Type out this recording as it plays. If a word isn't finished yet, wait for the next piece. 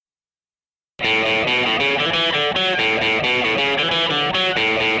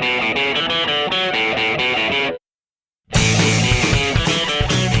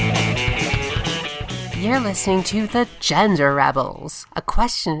listening to The Gender Rebels, a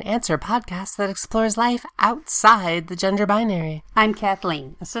question and answer podcast that explores life outside the gender binary. I'm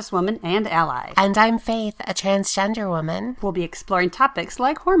Kathleen, a cis woman and ally. And I'm Faith, a transgender woman. We'll be exploring topics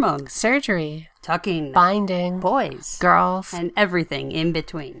like hormones, surgery, tucking, binding, boys, girls, and everything in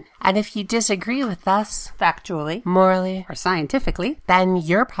between. And if you disagree with us, factually, morally, or scientifically, then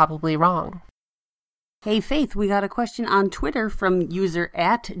you're probably wrong. Hey, Faith, we got a question on Twitter from user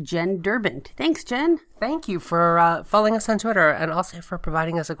 @JenDurbin. Thanks, Jen. Thank you for following us on Twitter and also for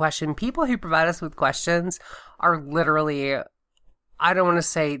providing us a question. People who provide us with questions are literally, I don't want to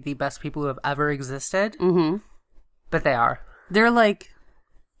say the best people who have ever existed, but they are. They're like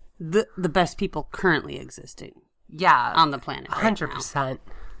the best people currently existing. Yeah. On the planet. 100%. Now.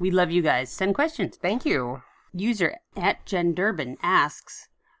 We love you guys. Send questions. Thank you. User @JenDurbin asks,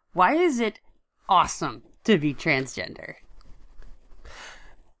 why is it awesome to be transgender?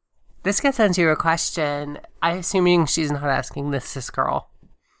 This gets into a question. I'm assuming she's not asking this cis girl.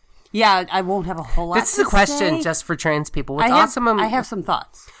 Yeah, I won't have a whole lot. This is a question just for trans people. I have some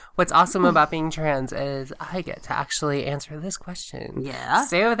thoughts. What's awesome about being trans is I get to actually answer this question. Yeah.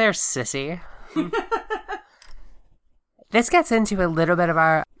 Stay over there, sissy. This gets into a little bit of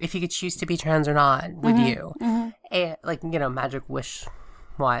our, if you could choose to be trans or not, would you? And, like, you know, magic wish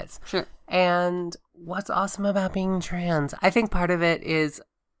wise. Sure. And what's awesome about being trans? I think part of it is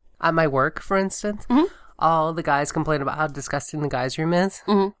at my work, for instance, all the guys complain about how disgusting the guys' room is.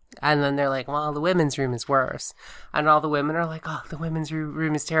 And then they're like, well, the women's room is worse. And all the women are like, oh, the women's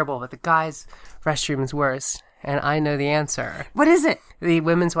room is terrible, but the guys' restroom is worse. And I know the answer. What is it? The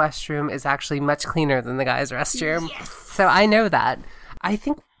women's restroom is actually much cleaner than the guys' restroom. Yes. So I know that. I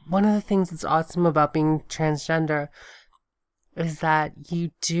think one of the things that's awesome about being transgender is that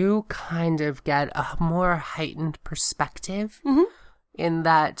you do kind of get a more heightened perspective in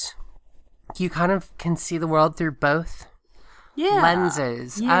that you kind of can see the world through both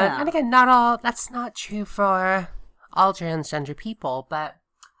lenses. And again, that's not true for all transgender people, but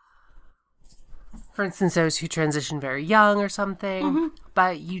for instance, those who transition very young or something,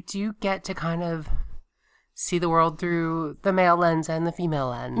 but you do get to kind of see the world through the male lens and the female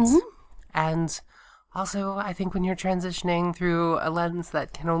lens. And also, I think when you're transitioning through a lens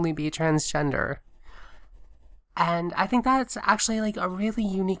that can only be transgender. And I think that's actually like a really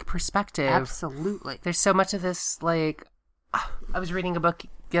unique perspective. Absolutely. There's so much of this, like, I was reading a book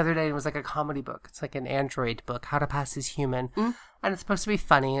the other day, and it was like a comedy book. It's like an android book, How to Pass as Human. And it's supposed to be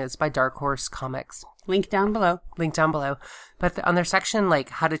funny. It's by Dark Horse Comics. Link down below. But on their section, like,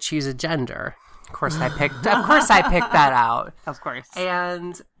 how to choose a gender. Of course I picked that out. Of course.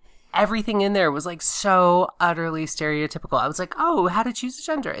 And everything in there was like so utterly stereotypical. I was like, oh, how to choose a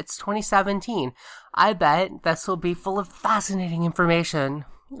gender. It's 2017. I bet this will be full of fascinating information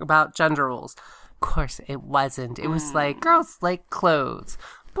about gender roles. Of course, it wasn't. It was like, girls like clothes.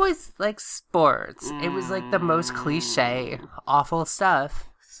 Boys like sports. It was like the most cliche, awful stuff.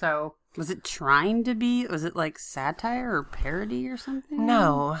 So was it trying to be? Was it like satire or parody or something?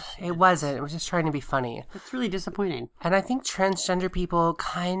 No, it wasn't. It was just trying to be funny. That's really disappointing. And I think transgender people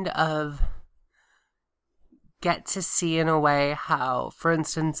kind of get to see in a way how, for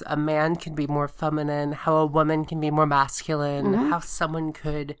instance, a man can be more feminine, how a woman can be more masculine, how someone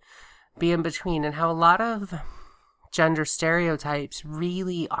could be in between, and how a lot of gender stereotypes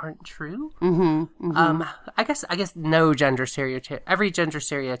really aren't true. I guess no gender stereotype, every gender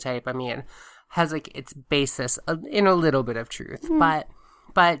stereotype, I mean, has like its basis in a little bit of truth,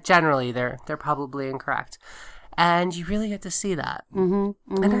 but generally they're probably incorrect, and you really get to see that. And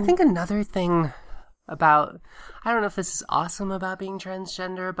I think another thing about, I don't know if this is awesome about being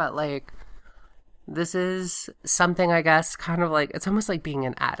transgender, but like, this is something, I guess, kind of like, it's almost like being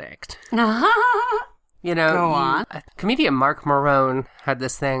an addict. You know, go on. Comedian Mark Marone had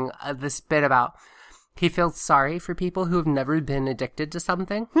this bit about, he feels sorry for people who have never been addicted to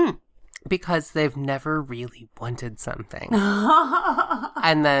something because they've never really wanted something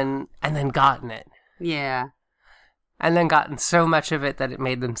and then gotten it. Yeah. And then gotten so much of it that it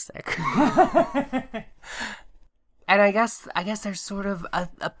made them sick. And I guess there's sort of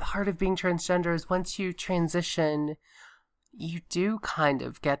a part of being transgender is once you transition, you do kind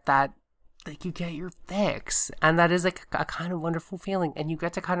of get that, like, you get your fix, and that is like a kind of wonderful feeling, and you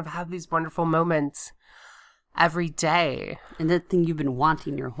get to kind of have these wonderful moments every day. And that thing you've been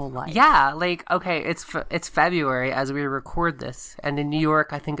wanting your whole life. Yeah, like, okay, it's February as we record this, and in New York,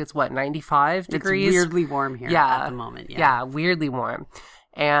 I think it's 95 degrees? It's weirdly warm here at the moment. Yeah, weirdly warm.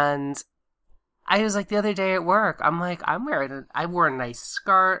 And I was like, the other day at work, I'm like, I wore a nice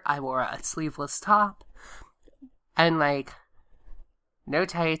skirt, I wore a sleeveless top, and like, no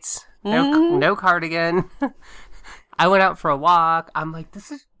tights, no cardigan. I went out for a walk. I'm like,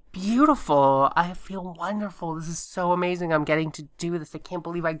 this is beautiful. I feel wonderful. This is so amazing. I'm getting to do this. I can't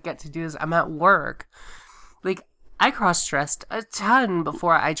believe I get to do this. I'm at work. Like, I cross-dressed a ton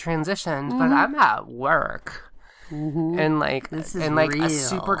before I transitioned, but I'm at work. And like, real. A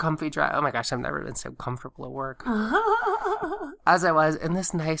super comfy dress. Oh my gosh, I've never been so comfortable at work as I was in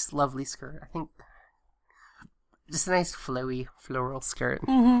this nice, lovely skirt. I think just a nice flowy floral skirt.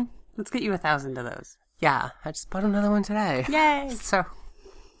 Let's get you 1,000 of those. Yeah, I just bought another one today. Yay! So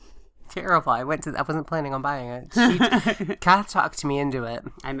terrible. I wasn't planning on buying it. Kath talked to me into it.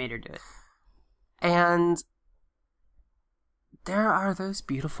 I made her do it. And there are those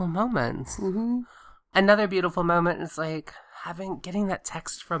beautiful moments. Another beautiful moment is like getting that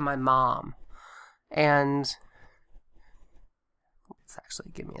text from my mom. And let's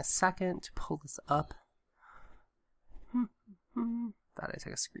actually give me a second to pull this up. Thought I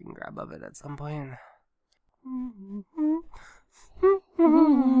took a screen grab of it at some point.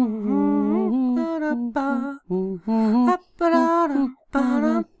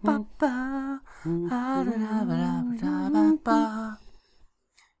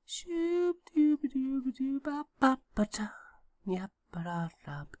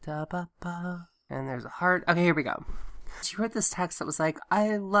 And there's a heart. Okay, here we go. She wrote this text that was like,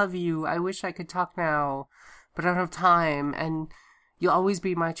 I love you. I wish I could talk now, but I don't have time. And you'll always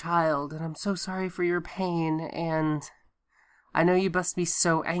be my child. And I'm so sorry for your pain. And I know you must be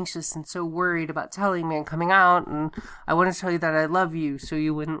so anxious and so worried about telling me and coming out. And I want to tell you that I love you so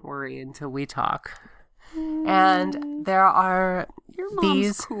you wouldn't worry until we talk. And there are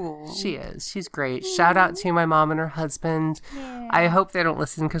Mom's cool. She is. She's great. Shout out to my mom and her husband. Yeah. I hope they don't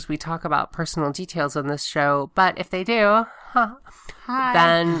listen because we talk about personal details on this show. But if they do, hi.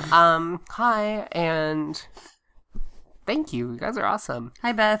 Then hi and thank you. You guys are awesome.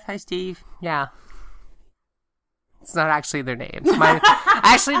 Hi, Beth. Hi, Steve. Yeah. It's not actually their names.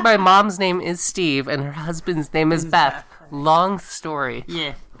 My mom's name is Steve and her husband's name is Beth. Long story.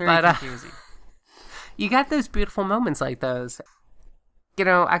 Yeah, very confusing. You get those beautiful moments like those. You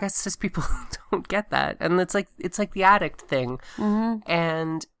know, I guess just people don't get that. And it's like the addict thing.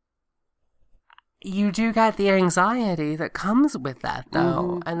 And you do get the anxiety that comes with that,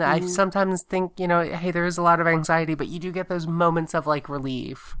 though. And I sometimes think, you know, hey, there is a lot of anxiety, but you do get those moments of, like,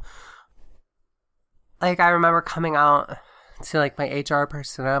 relief. Like, I remember coming out to, like, my HR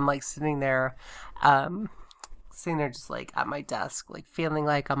person, and I'm, like, sitting there just like at my desk, like feeling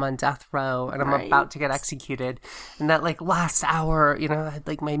like I'm on death row and I'm about to get executed. And that like last hour, you know, I had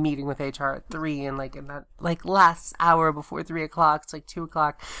like my meeting with HR at 3 and like in that like last hour before 3 o'clock, it's like 2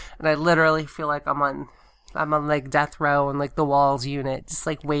 o'clock. And I literally feel like I'm on like death row and like the walls unit, just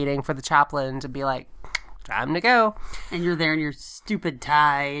like waiting for the chaplain to be like, time to go. And you're there in your stupid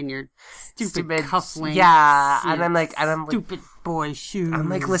tie and your stupid cufflinks. Yeah. And I'm like stupid boy shoes. I'm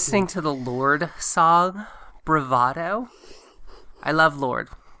like listening to the Lorde song. Bravado. I love Lorde.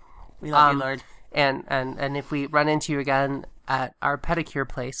 We love you, Lorde. And if we run into you again at our pedicure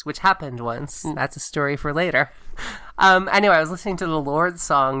place, which happened once, that's a story for later. Anyway, I was listening to the Lorde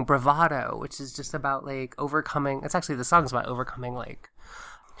song Bravado, which is just about like overcoming. It's actually the song's about overcoming like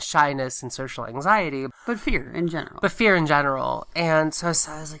shyness and social anxiety, but fear in general. And so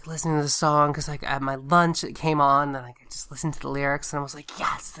I was like listening to the song because like at my lunch it came on and like I just listened to the lyrics and I was like,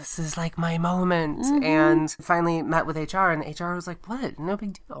 yes, this is like my moment. And finally met with HR and HR was like, what? No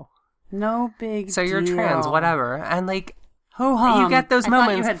big deal. So you're trans, whatever. And like, ho-hum. You get those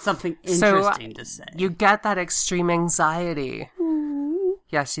moments. Thought you had something interesting to say. You get that extreme anxiety.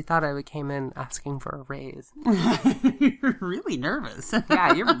 Yeah, she thought I came in asking for a raise. You're really nervous.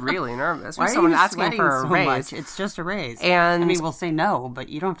 Yeah, you're really nervous. Why are someone you asking for a so raise? Much? It's just a raise. And I mean, we'll say no, but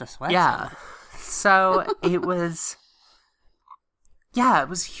you don't have to sweat. Yeah. So it was. Yeah, it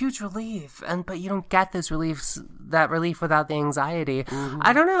was huge relief, but you don't get that relief without the anxiety.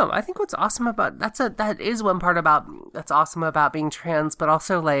 I don't know. I think what's awesome about that is one part that's awesome about being trans, but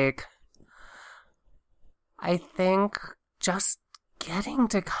also like, I think just getting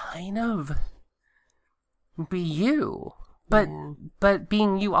to kind of be you, but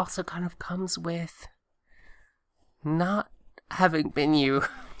being you also kind of comes with not having been you.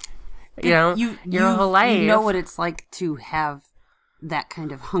 You know, your whole life. You know what it's like to have that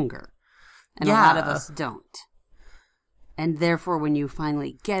kind of hunger, and a lot of us don't. And therefore, when you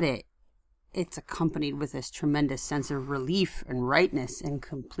finally get it, it's accompanied with this tremendous sense of relief and rightness and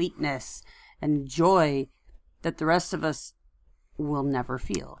completeness and joy that the rest of us will never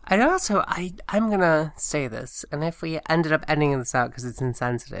feel. And also, I'm going to say this, and if we ended up ending this out because it's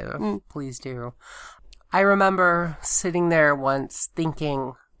insensitive, please do. I remember sitting there once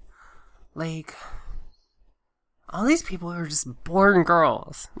thinking, like, all these people are just born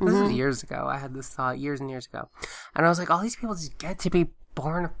girls. This was years ago. I had this thought years and years ago. And I was like, all these people just get to be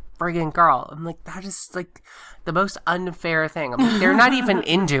born a friggin' girl. I'm like, that is like the most unfair thing. I'm like, they're not even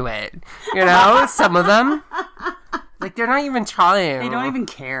into it. You know, some of them. Like, they're not even trying. They don't even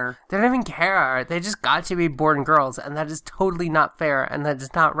care. They don't even care. They just got to be born girls. And that is totally not fair. And that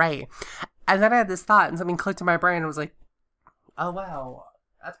is not right. And then I had this thought and something clicked in my brain. And I was like, oh, wow.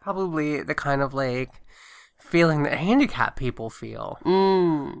 That's probably the kind of, like, feeling that handicapped people feel.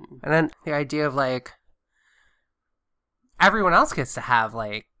 And then the idea of, like, everyone else gets to have,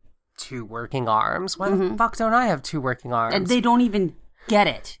 like, 2 working arms. Why the fuck don't I have 2 working arms? And they don't even get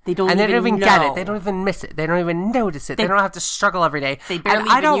it. They don't even know. get it. They don't even miss it. They don't even notice it. They don't have to struggle every day. They barely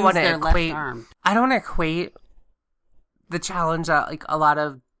I don't even use their left arm. I don't want to equate the challenge that, like, a lot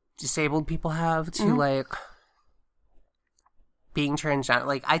of disabled people have to, like, being transgender.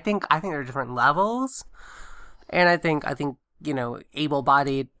 Like, I think there are different levels. And I think, you know,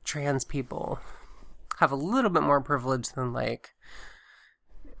 able-bodied trans people have a little bit more privilege than, like,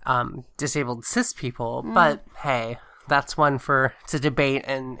 disabled cis people. But, hey, that's one to debate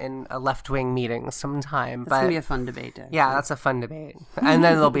in a left-wing meeting sometime. That's going to be a fun debate, actually. Yeah, that's a fun debate. And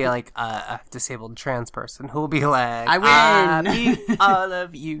then there'll be, like, a disabled trans person who will be like, I win! Beat all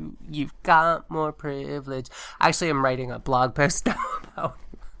of you. You've got more privilege. Actually, I'm writing a blog post now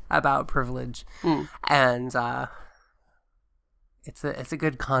about privilege. And it's a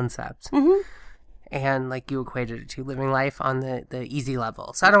good concept. And, like, you equated it to living life on the easy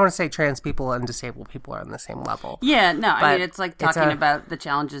level. So I don't want to say trans people and disabled people are on the same level. Yeah, no, I mean, it's like talking about the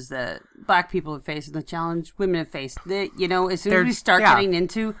challenges that Black people have faced and the challenge women have faced. You know, as soon as we start getting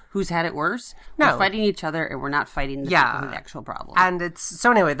into who's had it worse, we're fighting each other and we're not fighting the people with the actual problem. And it's,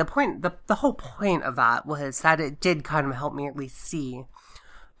 so anyway, the whole point of that was that it did kind of help me at least see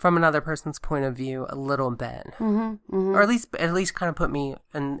from another person's point of view a little bit. Or at least kind of put me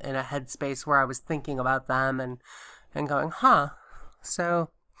in a headspace where I was thinking about them and going, so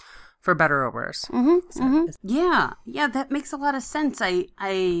for better or worse. Yeah, that makes a lot of sense.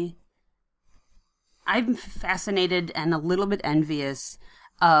 I'm fascinated and a little bit envious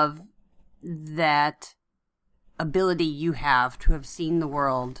of that ability you have to have seen the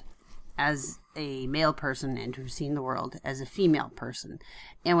world as a male person and to have seen the world as a female person.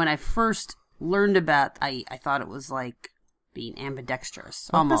 And when I first learned about, I thought it was like being ambidextrous,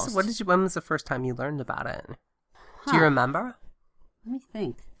 almost. When was the first time you learned about it? Do you remember? Let me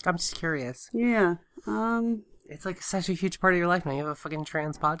think. I'm just curious. Yeah. It's like such a huge part of your life now. You have a fucking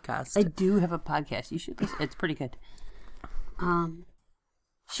trans podcast. I do have a podcast. You should listen. It's pretty good.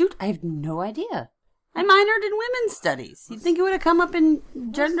 Shoot, I have no idea. I minored in women's studies. You'd think it would have come up in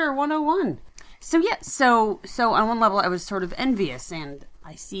Gender 101. So yeah, so on one level I was sort of envious, and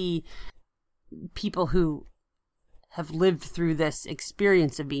I see people who have lived through this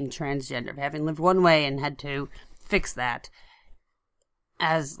experience of being transgender, of having lived one way and had to fix that,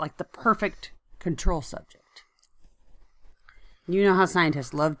 as like the perfect control subject. You know how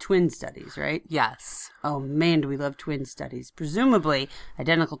scientists love twin studies, right? Yes. Oh man, do we love twin studies. Presumably,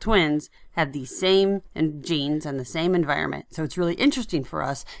 identical twins have the same genes and the same environment. So it's really interesting for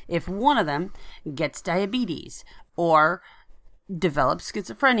us if one of them gets diabetes or develops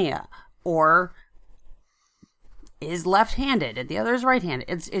schizophrenia or is left-handed and the other is right-handed.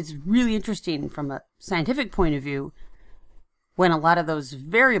 It's really interesting from a scientific point of view when a lot of those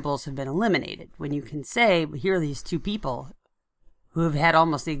variables have been eliminated. When you can say, here are these two people who have had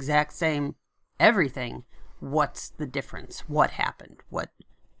almost the exact same everything. What's the difference? What happened?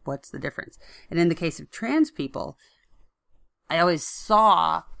 What's the difference? And in the case of trans people, I always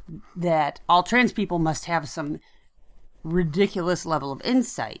saw that all trans people must have some ridiculous level of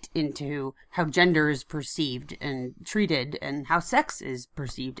insight into how gender is perceived and treated and how sex is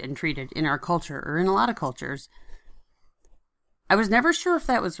perceived and treated in our culture or in a lot of cultures. I was never sure if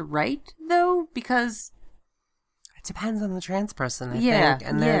that was right, though, because it depends on the trans person, I think,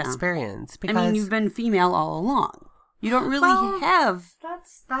 and their experience. Because, I mean, you've been female all along. You don't really have.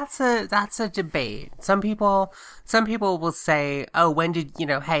 That's a debate. Some people will say, "Oh, when did you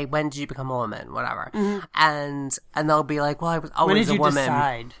become a woman?" Whatever, and they'll be like, "Well, I was always a woman." When did you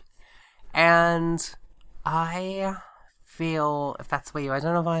decide? And I feel, if that's the way you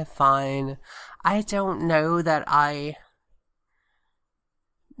identify, fine. I don't know that I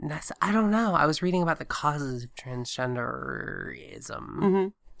don't know. I was reading about the causes of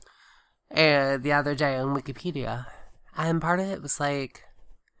transgenderism the other day on Wikipedia. And part of it was like,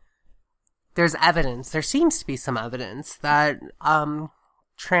 there's evidence. There seems to be some evidence that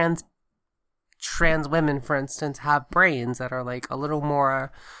trans trans women, for instance, have brains that are like a little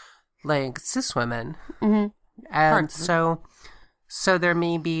more like cis women. Mm-hmm. And so there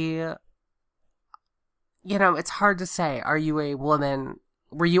may be, you know, it's hard to say. Are you a woman?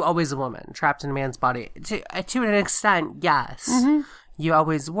 Were you always a woman trapped in a man's body? To an extent, yes. Mm-hmm. You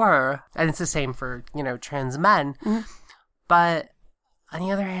always were. And it's the same for, you know, trans men. Mm-hmm. But on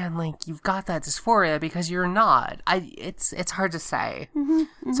the other hand, like, you've got that dysphoria because you're not. It's hard to say. Mm-hmm,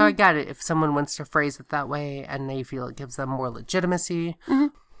 mm-hmm. So I get it. If someone wants to phrase it that way and they feel it gives them more legitimacy, mm-hmm.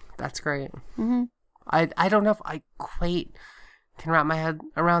 that's great. Mm-hmm. I don't know if I quite can wrap my head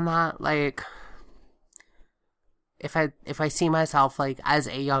around that. Like, if I see myself, like, as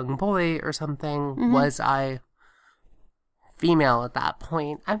a young boy or something, mm-hmm. was I female at that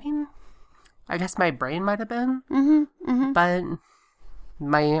point? I mean, I guess my brain might have been. Mm-hmm, mm-hmm. But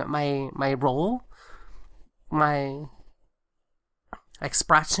my role, my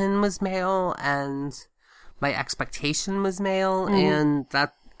expression was male, and my expectation was male, mm-hmm. and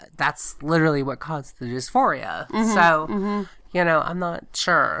that's literally what caused the dysphoria. Mm-hmm, so, mm-hmm. you know, I'm not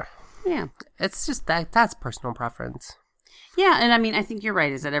sure. Yeah. It's just that's personal preference. Yeah, and I mean, I think you're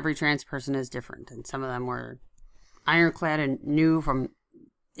right, is that every trans person is different, and some of them were ironclad and knew from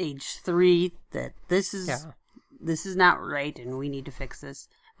age 3 that this is not right and we need to fix this.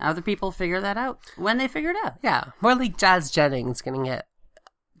 Other people figure that out when they figure it out. Yeah. More like Jazz Jennings getting it.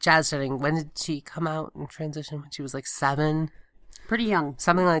 Jazz Jennings, when did she come out and transition? When she was like 7? Pretty young.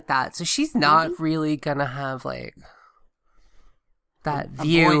 Something like that. So she's not really gonna have like that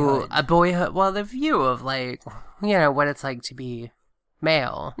view, a boyhood. Well, the view of like, you know, what it's like to be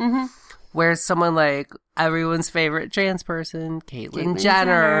male. Mm-hmm. Whereas someone like everyone's favorite trans person, Caitlyn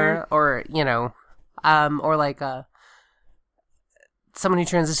Jenner, or, you know, or like someone who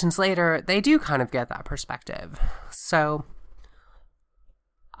transitions later, they do kind of get that perspective. So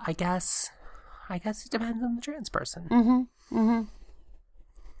I guess it depends on the trans person. Mm-hmm. Mm-hmm.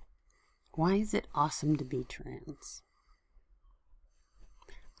 Why is it awesome to be trans?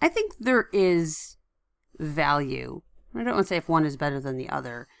 I think there is value. I don't want to say if one is better than the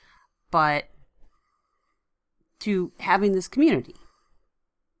other, but to having this community.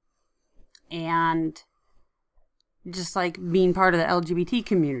 And just like being part of the LGBT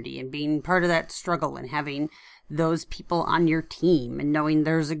community and being part of that struggle and having those people on your team and knowing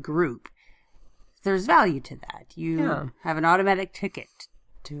there's a group, there's value to that. You have an automatic ticket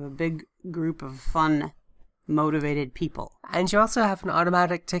to a big group of fun, motivated people. And you also have an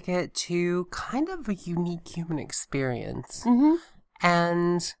automatic ticket to kind of a unique human experience. Mm-hmm.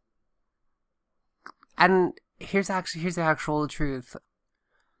 And here's the actual truth.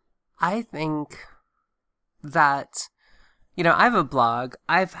 I think that, you know, I have a blog,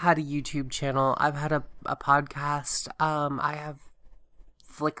 I've had a YouTube channel, I've had a podcast, I have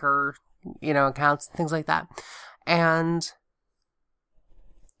Flickr, you know, accounts, things like that. And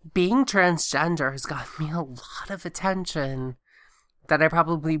being transgender has gotten me a lot of attention that I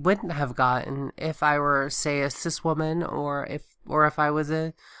probably wouldn't have gotten if I were, say, a cis woman or if I was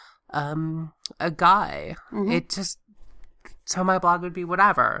a guy. Mm-hmm. So my blog would be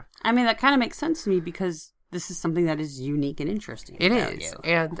whatever. I mean, that kind of makes sense to me because this is something that is unique and interesting. It is.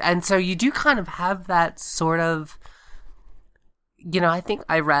 And so you do kind of have that sort of, you know, I think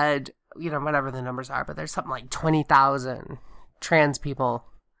I read, you know, whatever the numbers are, but there's something like 20,000 trans people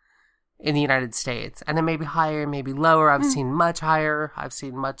in the United States. And it may be higher, maybe lower. I've seen much higher. I've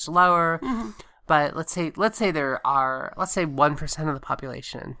seen much lower. Mm-hmm. But let's say there are, 1% of the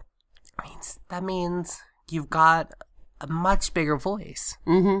population. That means you've got a much bigger voice.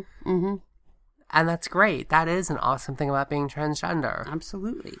 Mm-hmm. Mm-hmm. And that's great. That is an awesome thing about being transgender.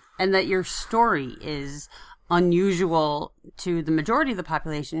 Absolutely. And that your story is unusual to the majority of the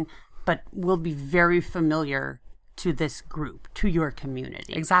population, but will be very familiar to this group, to your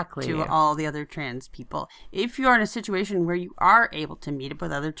community. Exactly. To all the other trans people. If you're in a situation where you are able to meet up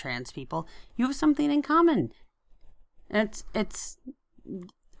with other trans people, you have something in common. It's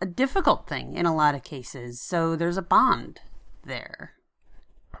a difficult thing in a lot of cases. So there's a bond there.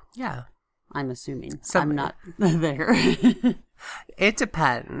 Yeah. I'm assuming. I'm not there. It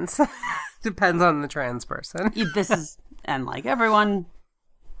depends. Depends on the trans person. And like everyone,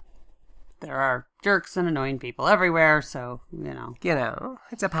 there are jerks and annoying people everywhere, so, you know. You know,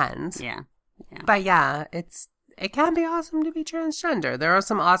 it depends. Yeah. But yeah, it can be awesome to be transgender. There are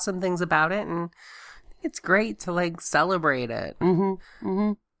some awesome things about it, and it's great to, like, celebrate it. Mm-hmm.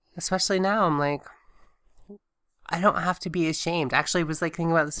 Mm-hmm. Especially now, I'm like, I don't have to be ashamed. Actually, I was like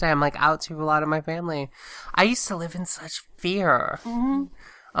thinking about this today. I'm like out to a lot of my family. I used to live in such fear. Mm-hmm.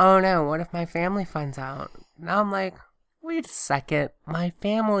 Oh no, what if my family finds out? Now I'm like, wait a second, my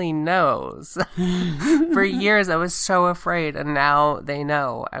family knows. For years, I was so afraid, and now they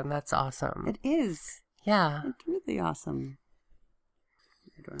know, and that's awesome. It is. Yeah. It's really awesome.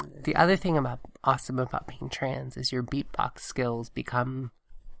 The other thing awesome about being trans is your beatbox skills become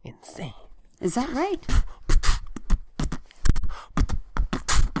insane. Is that right?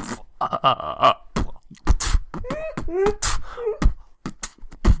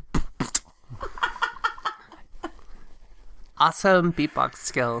 Awesome beatbox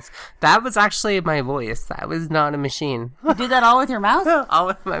skills. That was actually my voice. That was not a machine. You did that all with your mouth? All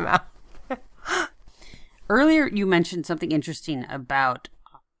with my mouth. Earlier, you mentioned something interesting about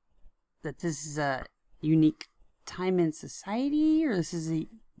that this is a unique time in society, or this is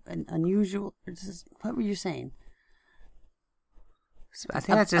an unusual. What were you saying? I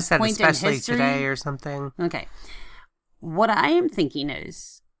think I just said especially today or something. Okay. What I am thinking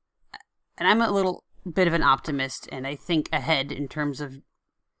is, and I'm a little bit of an optimist, and I think ahead in terms of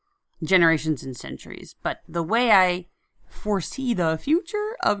generations and centuries, but the way I foresee the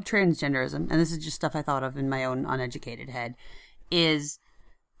future of transgenderism, and this is just stuff I thought of in my own uneducated head, is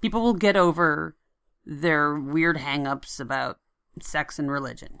people will get over their weird hang-ups about sex and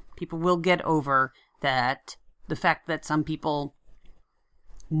religion. People will get over the fact that some people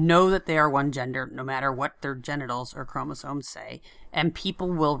know that they are one gender, no matter what their genitals or chromosomes say, and people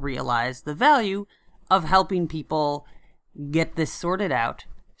will realize the value of helping people get this sorted out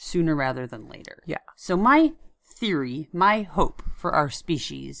sooner rather than later. Yeah. So my theory, my hope for our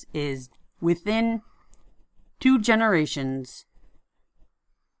species is within 2 generations,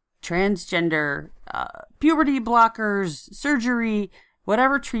 transgender, puberty blockers, surgery,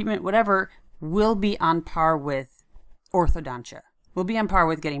 whatever treatment, whatever, will be on par with orthodontia. We'll be on par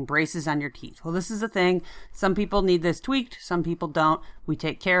with getting braces on your teeth. Well, this is the thing. Some people need this tweaked. Some people don't. We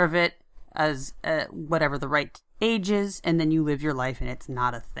take care of it as whatever the right age is, and then you live your life and it's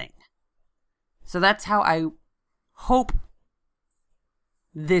not a thing. So that's how I hope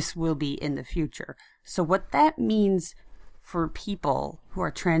this will be in the future. So what that means for people who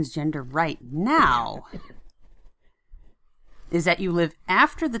are transgender right now is that you live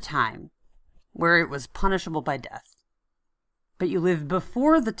after the time where it was punishable by death, but you live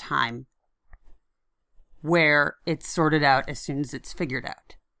before the time where it's sorted out as soon as it's figured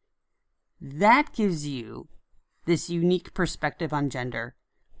out. That gives you this unique perspective on gender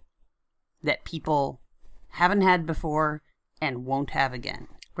that people haven't had before and won't have again.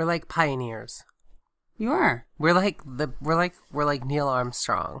 We're like pioneers. You are. We're like Neil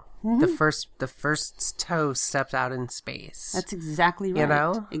Armstrong. Mm-hmm. The first toe stepped out in space. That's exactly right. You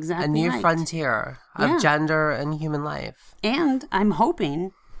know? Exactly. A new right. frontier of gender and human life. And I'm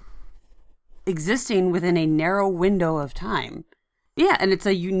hoping existing within a narrow window of time. Yeah, and it's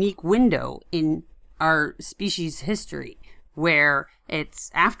a unique window in our species history where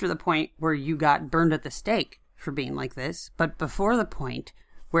it's after the point where you got burned at the stake for being like this, but before the point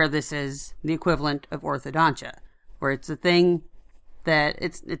where this is the equivalent of orthodontia, where it's a thing that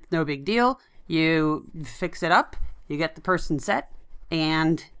it's no big deal. You fix it up, you get the person set,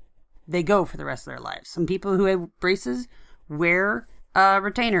 and they go for the rest of their lives. Some people who have braces wear a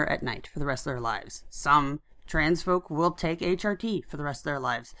retainer at night for the rest of their lives. Some trans folk will take HRT for the rest of their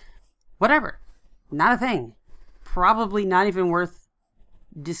lives. Whatever. Not a thing. Probably not even worth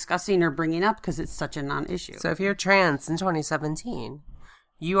discussing or bringing up because it's such a non-issue. So if you're trans in 2017,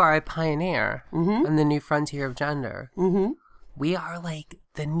 you are a pioneer in the new frontier of gender. Mm-hmm. We are like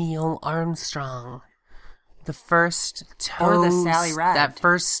the Neil Armstrong. The first toe. Or the Sally Ride. That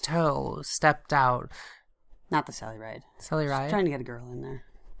first toe stepped out. Not the Sally Ride. Sally Ride? Just trying to get a girl in there.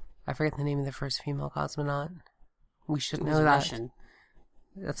 I forget the name of the first female cosmonaut. We should know that. Russian.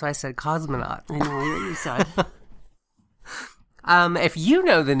 That's why I said cosmonaut. I know what you said. If you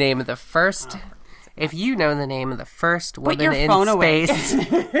know the name of the first... If you know the name of the first woman in space,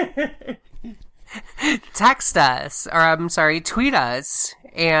 text us, or I'm sorry, tweet us,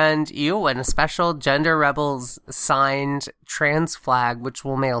 and you'll win a special Gender Rebels signed trans flag, which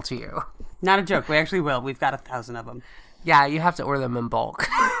we'll mail to you. Not a joke. We actually will. We've got 1,000 of them. Yeah, you have to order them in bulk.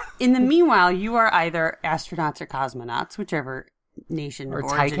 In the meanwhile, you are either astronauts or cosmonauts, whichever nation or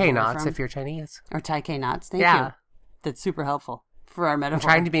origin Tai you're knots from. if you're Chinese. Or Tai knots. Thank you. That's super helpful for our metaphor.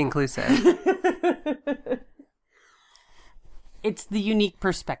 I'm trying to be inclusive. It's the unique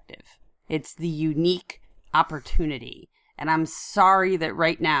perspective. It's the unique opportunity. And I'm sorry that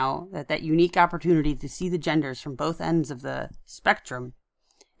right now, that unique opportunity to see the genders from both ends of the spectrum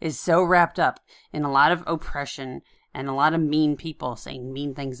is so wrapped up in a lot of oppression and a lot of mean people saying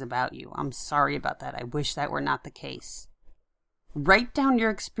mean things about you. I'm sorry about that. I wish that were not the case. Write down your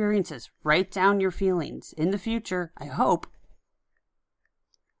experiences. Write down your feelings. In the future, I hope,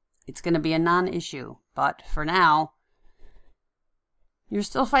 it's going to be a non-issue. But for now, you're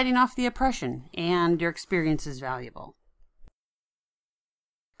still fighting off the oppression, and your experience is valuable.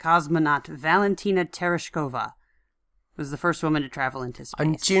 Cosmonaut Valentina Tereshkova was the first woman to travel into space.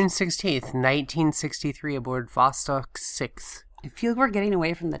 On June 16th, 1963, aboard Vostok 6. I feel we're getting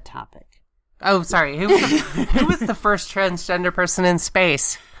away from the topic. Oh, sorry. Who was the first transgender person in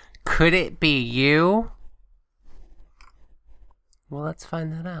space? Could it be you? Well, let's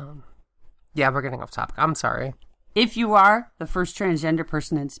find that out. Yeah, we're getting off topic. I'm sorry. If you are the first transgender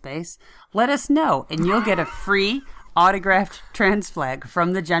person in space, let us know, and you'll get a free autographed trans flag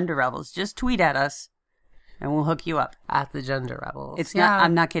from the Gender Rebels. Just tweet at us, and we'll hook you up. At the Gender Rebels. It's not.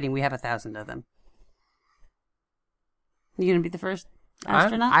 I'm not kidding. We have 1,000 of them. You gonna be the first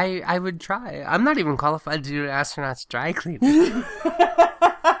astronaut? I would try. I'm not even qualified to do an astronaut's dry cleaning.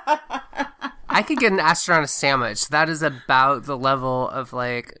 I could get an astronaut sandwich. That is about the level of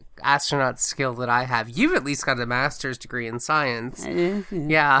astronaut skill that I have. You've at least got a master's degree in science.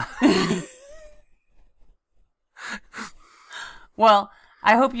 Yeah. Well,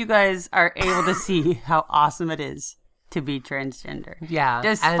 I hope you guys are able to see how awesome it is to be transgender. Yeah.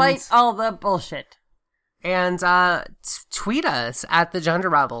 Despite all the bullshit. And tweet us at the Gender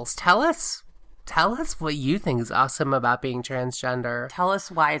Rebels. Tell us what you think is awesome about being transgender. Tell us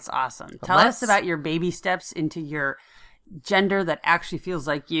why it's awesome. Tell us about your baby steps into your gender that actually feels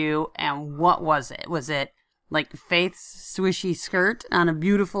like you, and what was it? Was it like Faith's swishy skirt on a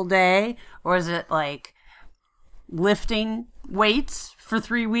beautiful day? Or is it like lifting weights for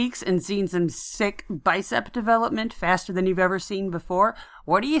 3 weeks and seeing some sick bicep development faster than you've ever seen before?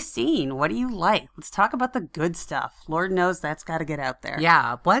 What are you seeing? What do you like? Let's talk about the good stuff. Lord knows that's got to get out there.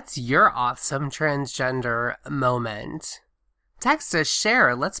 Yeah, what's your awesome transgender moment? Text us,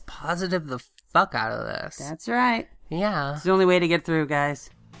 share. Let's positive the fuck out of this. That's right. Yeah. It's the only way to get through, guys.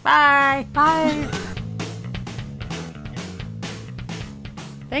 Bye. Bye.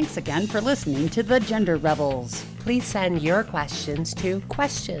 Thanks again for listening to the Gender Rebels. Please send your questions to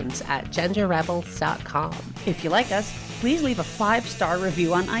questions@genderrebels.com. If you like us, please leave a 5-star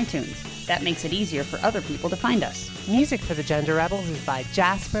review on iTunes. That makes it easier for other people to find us. Music for the Gender Rebels is by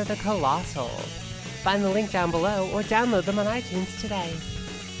Jasper the Colossal. Find the link down below or download them on iTunes today.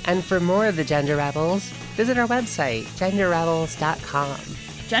 And for more of the Gender Rebels, visit our website, genderrebels.com.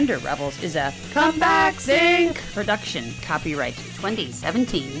 Gender Rebels is a Comeback Zinc production. Copyright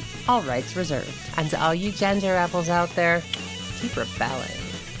 2017. All rights reserved. And to all you Gender Rebels out there, keep rebelling.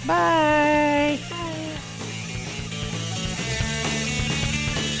 Bye.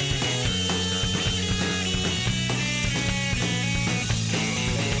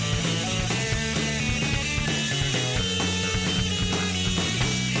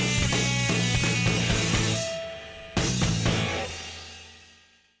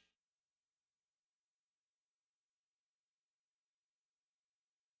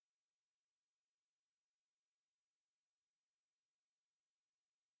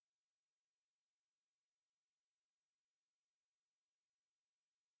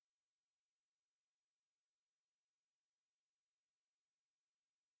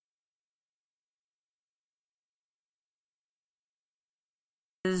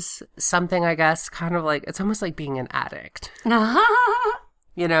 Is something, I guess, kind of like, it's almost like being an addict. You know?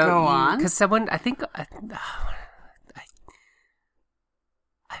 Go on. Because someone, I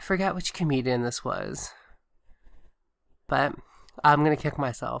forget which comedian this was, but I'm going to kick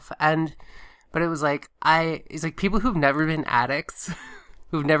myself. But it was like, it's like people who've never been addicts,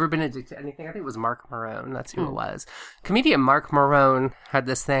 who've never been addicted to anything. I think it was Mark Maron. That's who it was. Comedian Mark Maron had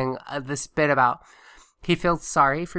this thing, this bit about, he feels sorry for